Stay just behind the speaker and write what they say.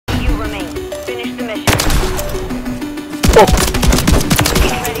remain. Finish the mission. Oh.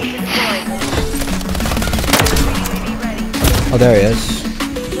 Ready to deploy. Oh, there he is.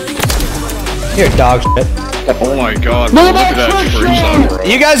 You're dog shit. Oh my god, bro, look at that tree shot, bro.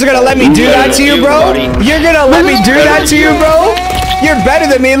 You guys are gonna let me do that to you, bro? You're gonna let me do that to you, bro? You're better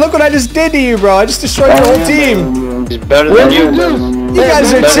than me. Look what I just did to you, bro. I just destroyed your whole team. He's better than you. You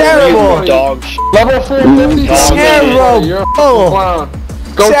guys are terrible. Dog shit. Level 450. Terrible. Oh,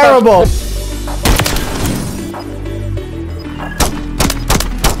 terrible.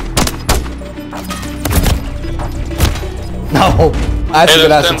 No, that's a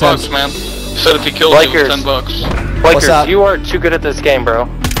good ass attempt. $10, man. Said if he kills you, $10. Lakers, you are too good at this game, bro.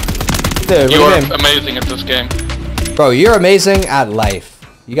 Dude, you are amazing at this game. Bro, you're amazing at life.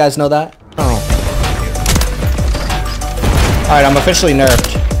 You guys know that? Oh. Alright, I'm officially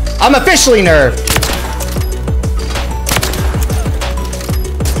nerfed. I'm officially nerfed!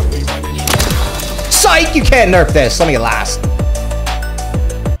 Psych! You can't nerf this. Let me get last.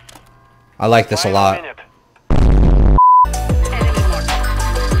 I like this a lot.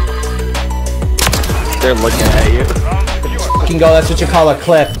 They're looking at you. Fucking go, that's what you call a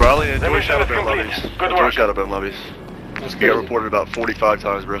clip. Riley, enjoy shot up in lobbies. Enjoy shot up in lobbies. You got reported about 45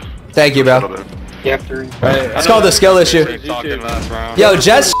 times, bro. Thank you, bro. It's called the skill issue. Yo,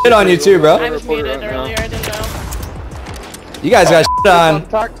 Jess shit on you too, bro. I was muted earlier, I didn't know. You guys got shit on.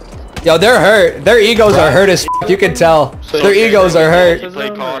 Yo, they're hurt. Their egos are hurt as f. You can tell. Their egos are hurt.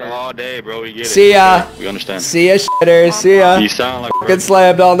 See ya. We understand. See ya, shitters. See ya. You sound like Get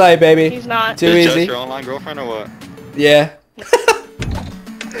slammed all night, baby. He's not. Too Is easy. Jess your online girlfriend or what? Yeah.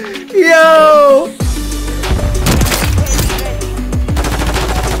 Yo.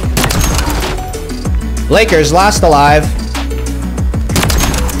 Lakers last alive.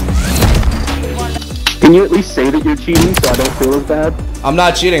 Can you at least say that you're cheating so I don't feel as bad? I'm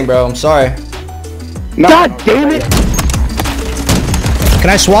not cheating, bro. I'm sorry. God damn it! Can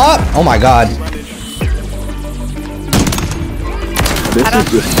I swap? Oh my god. This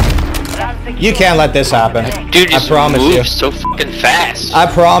is just... You can't let this happen. Dude, I promise you. so fucking fast. I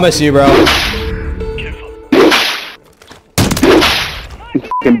promise you, bro.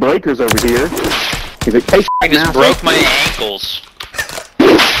 Fucking breakers over here. He's like, hey, I just broke my ankles.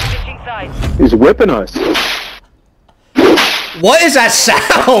 he's whipping us. What is that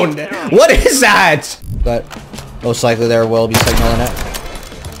sound? What is that? But most likely there will be signaling it.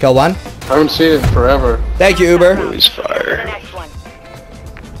 Kill one. I haven't seen it forever. Thank you, Uber. He's fire.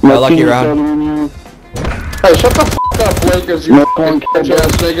 Oh, lucky round. Hey, shut the f up, Lakers, you fucking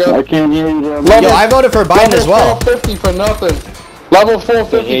bitch-ass nigga. I can't hear you, bro. Yo, I voted for Biden as well. Level 450 for nothing. Level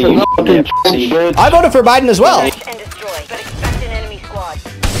 450 for nothing. I voted for Biden as well. And destroy, but expect an enemy squad.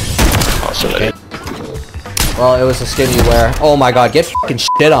 Okay. Well, it was the skin you wear. Oh my god, get fucking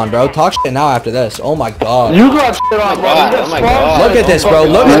shit on, bro. Talk shit now after this. Oh my god. You got shit on, bro. Oh my god. Look at this, bro.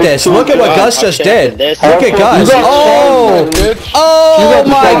 Look at this. Look at what Gus just did. Look at Gus. Oh! Oh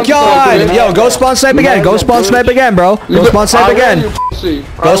my god! Yo, go spawn snipe again. Go spawn snipe again, bro. Go spawn snipe again.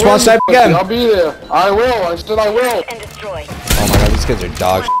 Go spawn snipe again. I'll be there. I will. I said I will. And destroy. Oh my god, these kids are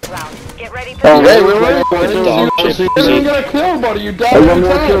dogs. Get ready for Oh, hey, we're ready. shit. You didn't get a kill, buddy. You died I got every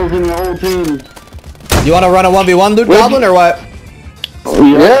more time. kills than the whole team. You wanna run a 1v1 loot goblin or what?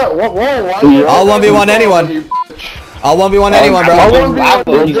 Yeah, whoa, why? I'll 1v1 anyone. I'll 1v1 anyone, bro.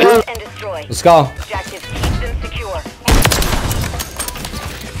 and destroy. Let's go. Objectives, keep them secure.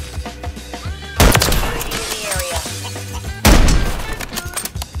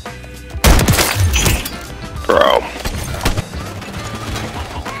 Bro.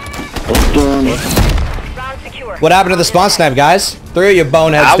 Round secure. What happened to the spawn snipe, guys? 3 of you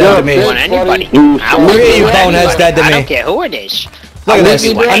boneheads I dead to won't me. want anybody. I Three won't of you want boneheads anybody. dead to I me. don't care who it is. Look at this.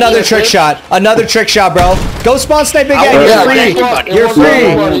 I won't Another want trick shot. Another trick shot, bro. Go spawn snipe again. won't You're want free. anybody. You're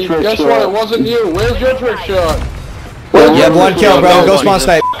free. Guess what? It wasn't you. Where's your trick shot? You have 1 kill, bro. Go spawn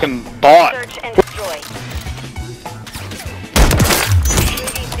snipe. Fucking bot. Search and destroy.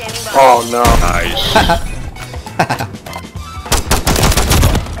 Oh no. Nice.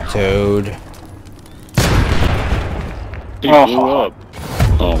 Dude. He blew up.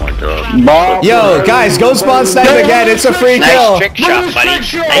 Oh my god. Yo, guys, go spawn snipe again. It's a free Nice kill. trick shot, buddy.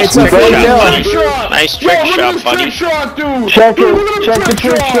 Nice It's a trick free shot, kill. buddy. Nice trick shot, buddy. Check it. Check the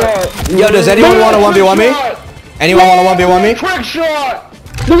trick shot. Yo, does anyone want to 1v1 me? Anyone want to 1v1 me? Trick shot!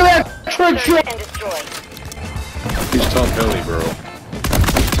 Look at that trick shot! And destroy. He's top belly, bro.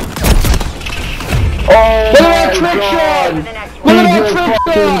 Look at that trick shot! Look at that trick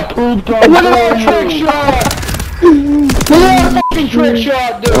shot! Look at that trick shot! Look at that fucking trick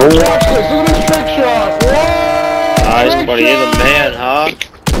shot, dude! Watch this, look at this trick shot! Whoa! Nice, buddy. You're the man, huh?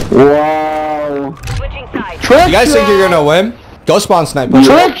 Wow. Switching sides. Trick You guys think you're gonna win? Go spawn snipe. Please.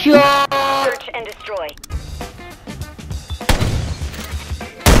 Trick shot! Search and destroy.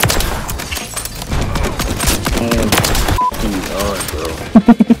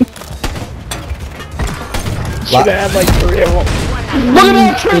 Should have had like 3 of them. Look at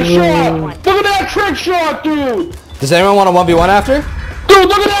that trick shot! Look at that trick shot, dude! Does anyone want a 1v1 after? Dude,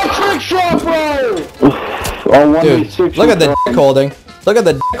 look at that trick shot, bro! Dude, look at the dick holding. Look at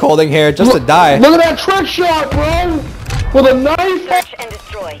the dick holding here just to die. Look at that trick shot, bro! With a knife! Search and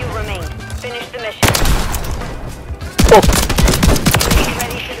destroy. You remain. Finish the mission. UAV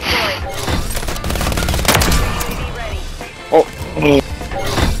ready to deploy. UAV ready.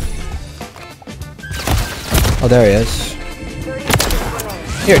 Oh, there he is.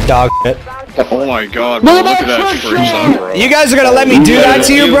 You're dog shit. Oh my god, bro, look at that trick shot, bro. You guys are gonna let me do that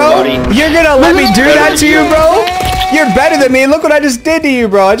to you, bro? You're gonna let me do that to you, bro? You're better than me. Look what I just did to you,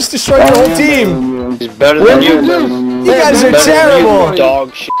 bro. I just destroyed your whole team. He's better than you. You guys are terrible.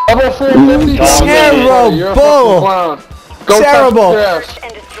 Dog shit. Level 450. Terrible. You're a fucking clown. Go Terrible. touch Search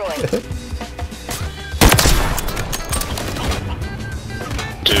and destroy.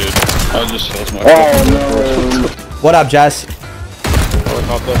 Dude, I just lost my Oh, no. What up, Jess?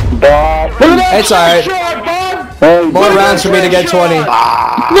 Bob. Look at that It's alright. trick shot, Bob! More rounds for me to get 20. Look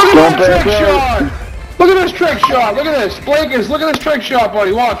at that trick shot! Look at this trick shot! Look at this! Blankers, look at this trick shot,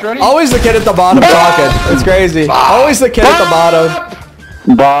 buddy. Watch, ready? Always the kid at the bottom talking. It's crazy. Always the kid at the bottom.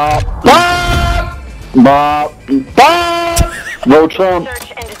 Bob. Bob. Bob. Bob. No Trump.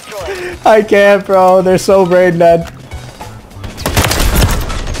 Search and destroy. I can't, bro. They're so brain dead.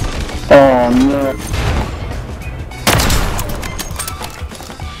 Oh no.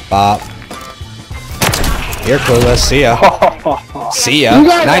 Bop. You're clueless. See ya. See ya.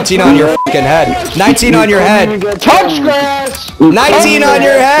 19 on your fucking head. 19 on your head. Touch grass. 19 on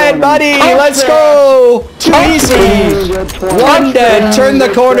your head, buddy. Let's go. Too easy. One dead. Turn the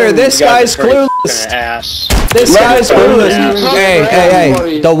corner. This guy's clueless. Ass. This guy's clueless. Hey, hey,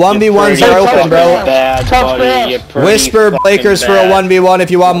 hey. The 1v1s are open, bro. Bad, buddy. You pretty Whisper fucking Blakers for a bad. 1v1 if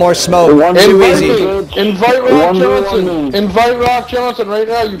you want more smoke. Too easy. Invite Rock Johnson. Invite Rock Johnson right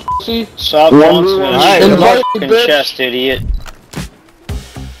now, you pussy. Stop bouncing Alright, in good your luck. fucking chest, idiot.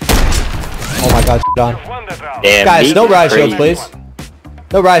 Oh my god, Don. Damn, Guys, me no riot shields, crazy. please.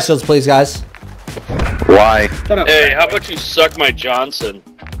 No riot shields, please, guys. Why? Hey, how about you suck my Johnson?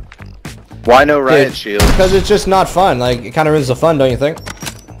 Why no riot Dude, shield? because it's just not fun. Like, it kind of ruins the fun, don't you think?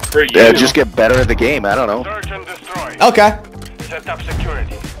 For you. Yeah, just get better at the game. I don't know. Search and destroy. Okay. Set up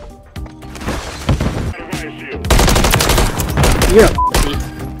security.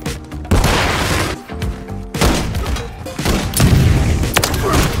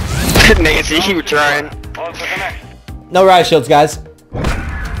 Nancy, you were trying. On to the next. No riot shields, guys.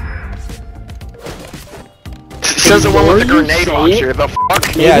 Says the one with the grenade launcher. The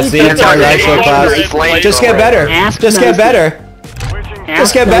fuck? Yeah, it's the anti-riot shield class. Just get better. Just get better. Switching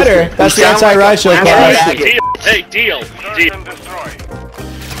Just get better. That's the anti-riot shield class. Hey, deal. Hey, deal. search Deal. and destroy.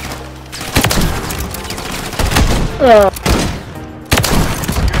 UAV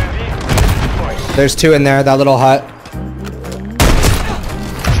There's two in there, that little hut.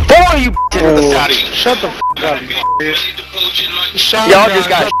 Boy, you shut the f up, you Y'all just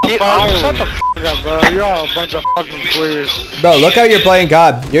got shit on. Shut the f up, bro. You're all a bunch of fucking queers. Bro, look how you're playing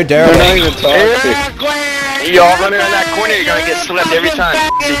God. You're terrible. You all running in that corner, you're gonna get swept every time.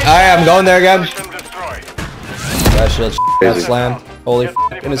 Alright, I'm going there again. and destroy. That shield got slammed. Holy f***,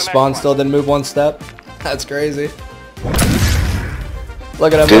 and his spawn still didn't move one step. That's crazy.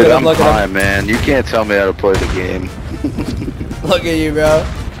 Look at him, Dude, look at I'm him, look at fine, man. You can't tell me how to play the game. him. Look at you, bro.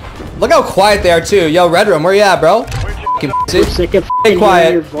 Look how quiet they are, too. Yo, Red Room, where you at, bro? Fucking pussy. Sick of Stay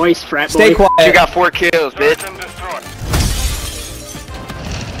quiet. your voice, frat boy. Stay quiet. You got 4 kills, bitch. Search and destroy.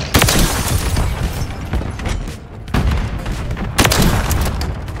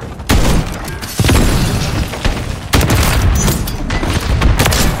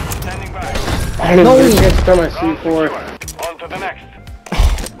 Standing by. No. On to the next.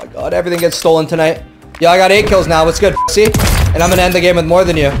 Oh my god, everything gets stolen tonight. Yo, I got 8 kills now. What's good, see? And I'm gonna end the game with more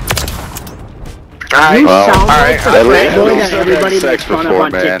than you. You sound like at the least frat boy you that said everybody sex makes fun of before,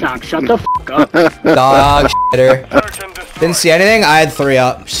 on man. TikTok. Shut the f up. Dog shitter. Search and destroy. Didn't see anything? I had 3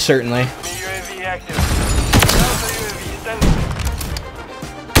 up, certainly. UAV active. Counter UAV standing.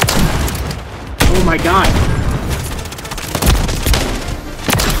 Oh my god.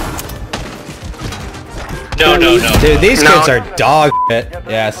 No, no, no. Dude, these kids are dog shit.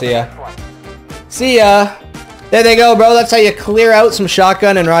 Yeah, see ya. See ya. There they go, bro. That's how you clear out some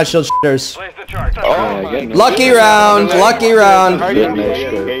shotgun and riot shield shitters. Place the charge. Oh, Lucky round. Lucky round. Getting that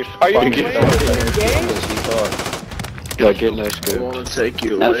shit. safe. Are you playing the game? Yeah, get next good. I want to take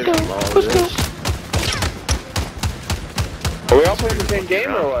you away from all this. Are we all playing the same game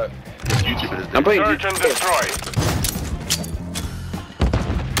or what? I'm playing Search and destroy.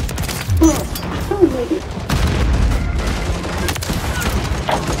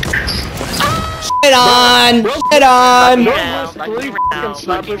 Shit on! Shit on! Lucky round.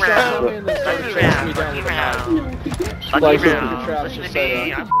 Listen to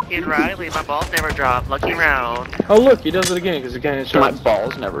me. I'm fucking Riley. My balls never drop. Lucky round. Oh look, he does it again because again my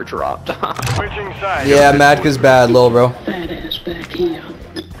balls never dropped. Switching sides. Yeah, Madka's bad, lil bro. Badass back here.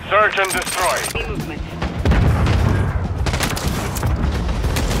 Search and destroy. Movement.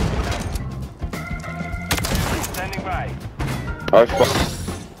 Standing by.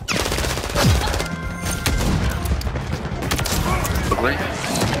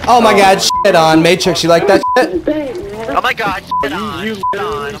 Oh my god, shit on. Matrix, you like that shit? Oh my god, shit on. You Shit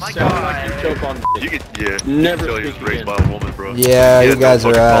on. Oh my sound like you god. choke on You could, yeah. Never Tell he was speak raised again. by a woman, bro. Yeah, you guys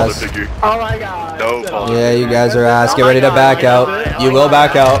are ass. Oh my god. No, father. Yeah, you guys are ass. Get ready to back out. You will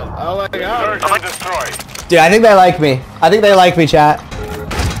back out. Oh my god. Search and destroy. Dude, I think they like me. I think they like me, chat.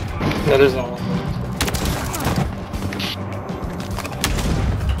 That is all.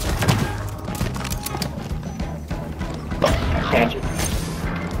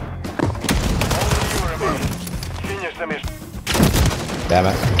 Senior semi. Damn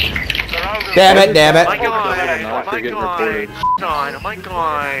it. Damn it, damn it. Oh my god. Oh my god. Shit on. Oh my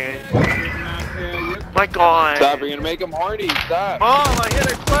god. Oh my god. Stop, you're gonna make him horny. Stop. Mom, I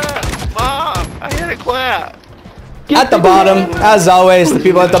hit a clap. Mom, I hit a clap. At the bottom, as always, the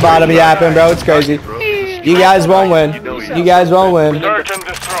people at the bottom yapping, bro. It's crazy. You guys won't win. You guys won't win. Search and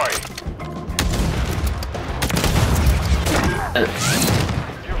destroy.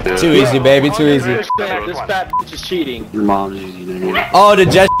 Too easy, baby. Too easy. This fat bitch is cheating. Your mom's easy to do. Oh,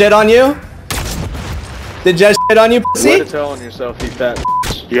 did Jess shit on you? Did Jess shit on you, Way pussy? to tell on yourself, you fat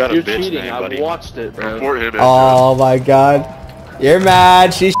bitch. You got a You're bitch cheating. name, I've buddy. watched it, bro. Report him in. Oh my god. You're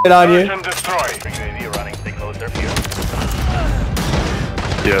mad. She shit on Search you. and destroy. Running. Stay close there.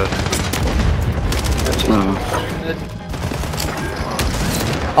 Yeah.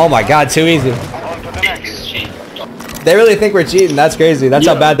 Oh my god, too easy. On to the next. They really think we're cheating. That's crazy. That's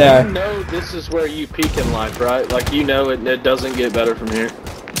how bad they You are. know this is where you peak in life, right? Like, you know it doesn't get better from here.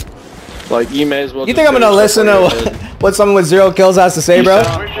 Like, you may as well You just think I'm do gonna yourself listen to where you're headed. what someone with 0 kills has to say, bro?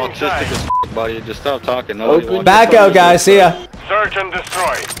 Switching Autistic sides. as buddy. Just stop talking. Nobody Open wants Back out, guys. See ya. Search and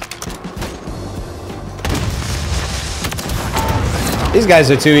destroy. These guys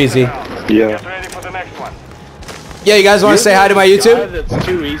are too easy. Yeah. Get ready for the next one. Yeah, you guys want to say hi to my Guy YouTube? that's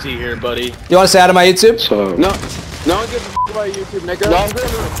too easy here, buddy. You want to say hi to my YouTube? So. No one gives a f about YouTube, nigga. No, I'm gonna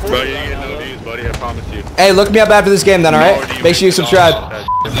report Bro, it you out get now. no views, buddy. I promise you. Hey, look me up after this game then, alright? Make sure you subscribe.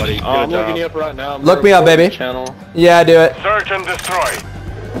 Buddy. Good I'm looking job. you up right now. I'm Look gonna me up, report baby. the Channel. Yeah, do it. Search and destroy.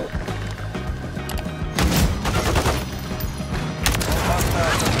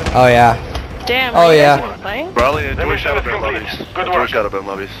 Oh yeah. Damn. Oh, are you yeah. guys wanna play? Riley, enjoy mission shadow is ban complete. lobbies. Good Enjoy work. shadow ban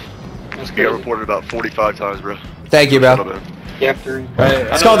lobbies. You got reported about 45 times, bro. Thank you, Shadow bro. ban. Hey,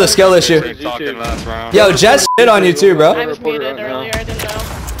 It's called the skill issue. Talking last round. Yo, Jess shit on you too, I bro. was muted earlier. I didn't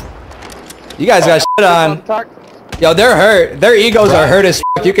know. You guys got shit on. Yo, they're hurt. Their egos are hurt as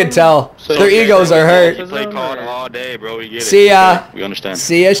fuck. You can tell. Their egos are You hurt. play COD all day, bro. We get it. See ya. We understand.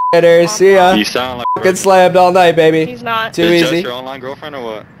 See ya, shitters. See ya. You sound like. Fucking slammed all night, baby. He's not. Too Is Jess easy. your online girlfriend or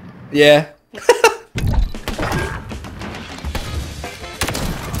what? Yeah.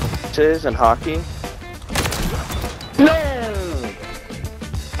 and hockey. No!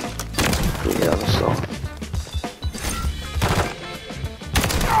 Yeah, that's all.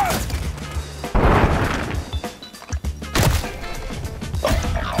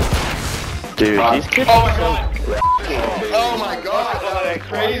 Dude, these kids are so Oh my god, that's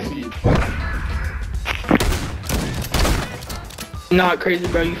crazy. Not crazy,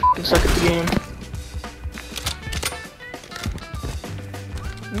 bro. You fucking suck at the game.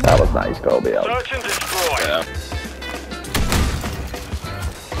 That was nice, Kobe. Search and destroy.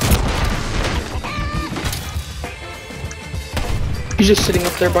 He's just sitting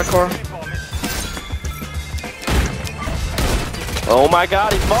up there by car. Oh my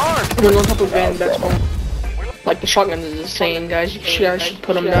god, he's far! We're on top of Van back spawn. Like the shotgun is insane, guys. You should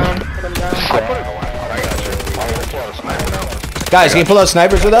put him down. Guys, can you pull out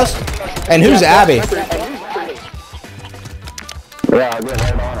snipers with us? And who's Abby?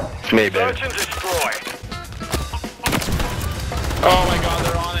 Me, baby. Search and destroy. Oh my god,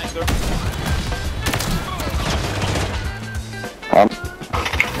 they're on it.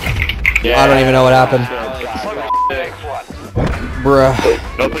 I don't even know what happened. Next one. Bruh.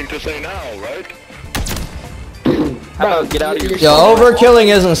 Nothing to say now, right? How about get out of your... Yo, overkilling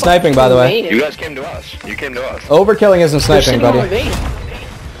isn't sniping, by the way. You guys came to us. You came to us. Overkilling isn't sniping, buddy.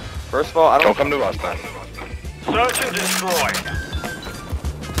 First of all, don't come to us then. Search and destroy.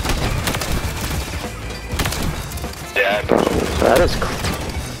 Dead. That is cool.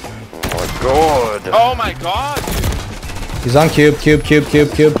 Oh my god. Oh my god! He's on cube.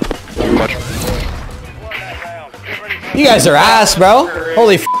 You guys are ass, bro.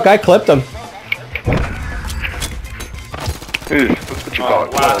 Holy f***, I clipped him. Dude, that's what you call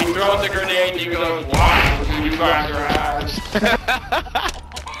it. Wow, he throws a grenade and he goes, wow, you guys are ass.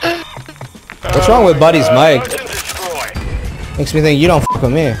 What's wrong with Buddy's mic? Search and destroy. Makes me think you don't f***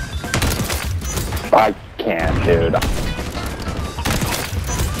 with me. I can't, dude.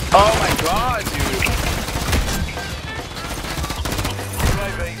 Oh my god, dude.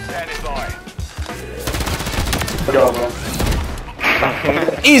 UAV standing by. Go, bro.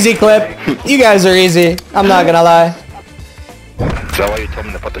 Easy clip. You guys are easy. I'm not gonna lie. Is that why you told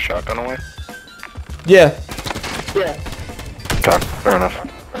me to put the shotgun away? Yeah. Okay, fair enough.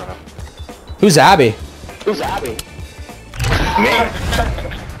 Who's Abby? Me?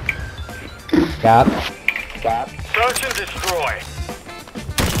 Cap. Search and destroy.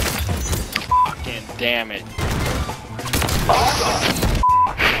 Fucking damn it.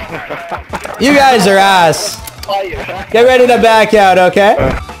 You guys are ass. Get ready to back out, okay?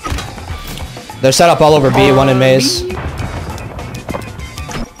 They're set up all over B, one in maze.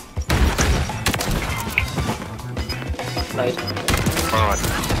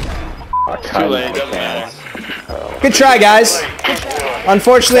 Too late, doesn't matter. Good try, guys.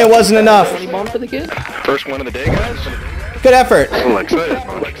 Unfortunately, it wasn't enough. First one of the day, guys? Good effort. I'm excited,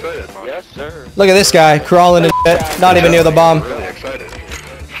 man. Yes, sir. Look at this guy crawling and shit, not even near the bomb. Really excited.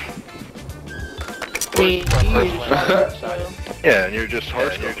 Yeah, and you're just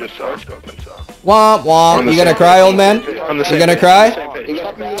hard-scoping, so. Womp womp. You gonna cry, old man? You gonna cry?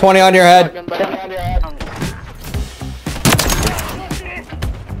 20 on your head.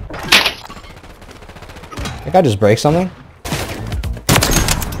 Think I just break something?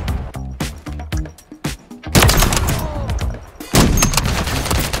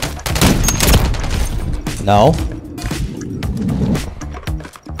 No.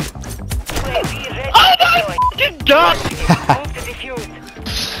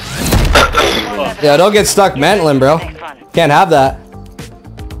 Yeah, don't get stuck mantling, bro. Can't have that.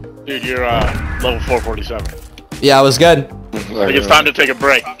 Dude, you're level 447. Yeah, it was good. I think it's time to take a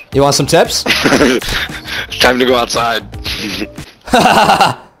break. You want some tips? It's time to go outside.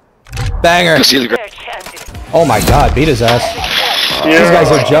 Banger. Oh my god, beat his ass. These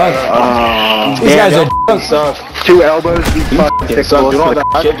guys are junk. These guys are junk. 2 elbows, you fucking get sucked. You don't have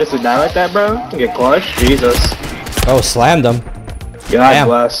that shit just to die like that, bro? You get clutched? Jesus. Oh, slammed him. God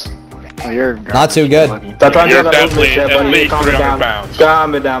bless. Oh, you're not too good. Stop trying to You're do that movement definitely shit, at buddy. least Calm it 300 down. pounds.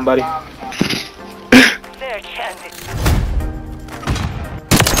 Calm it down, buddy.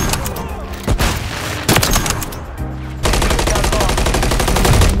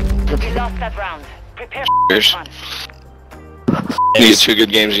 We lost that round. Prepare for These 2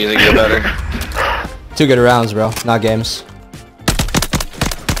 good games, you think you're better? 2 good rounds, bro. Not games.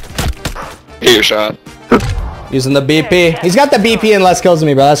 Hit your shot. Using the BP. He's got the BP and less kills than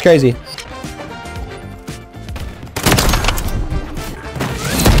me, bro. That's crazy.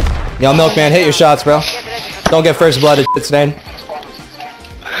 Yo, Milkman, hit your shots, bro. Don't get first blood at shit stain.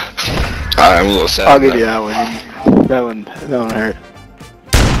 Alright, I'm a little sad. I'll give you that one. That one hurt.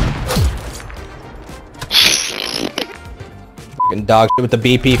 Fucking dog shit with the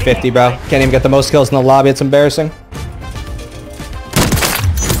BP 50, bro. Can't even get the most kills in the lobby. It's embarrassing.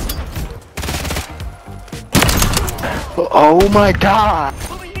 Oh my god!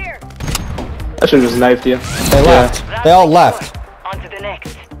 I should've just knifed you. They left. They all left. On to the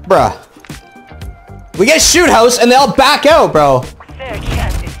next. Bruh. We get shoot house and they all back out, bro. Search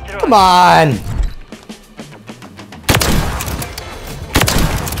and destroy. Come on.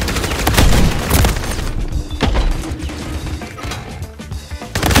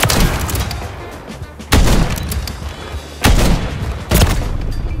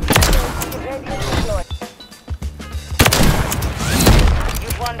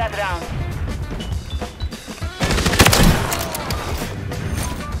 You've won that round.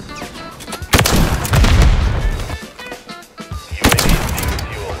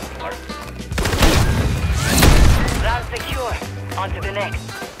 Round secure. On to the next.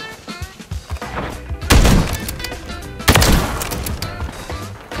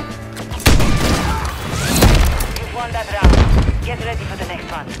 You've won that round. Get ready for the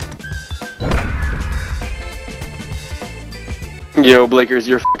next one. Yo, Blakers,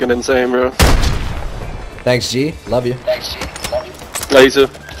 you're fucking insane, bro. Thanks, G. Love you. Love you too.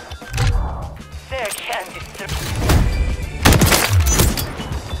 Their chance is through.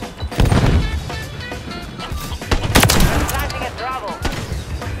 Planting at Bravo.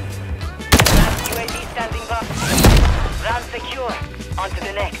 Advanced UAV standing by. Round secure. On to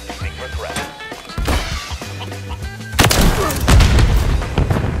the next.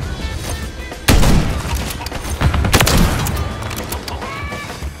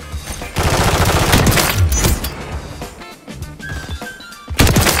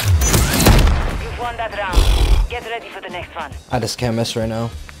 You've won that round. Get ready for the next one. I just can't miss right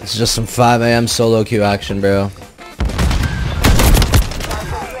now. It's just some 5 a.m. solo queue action, bro.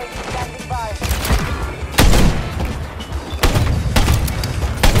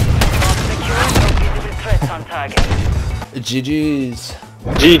 GG's.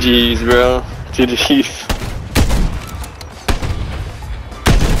 GG's, bro. GG's.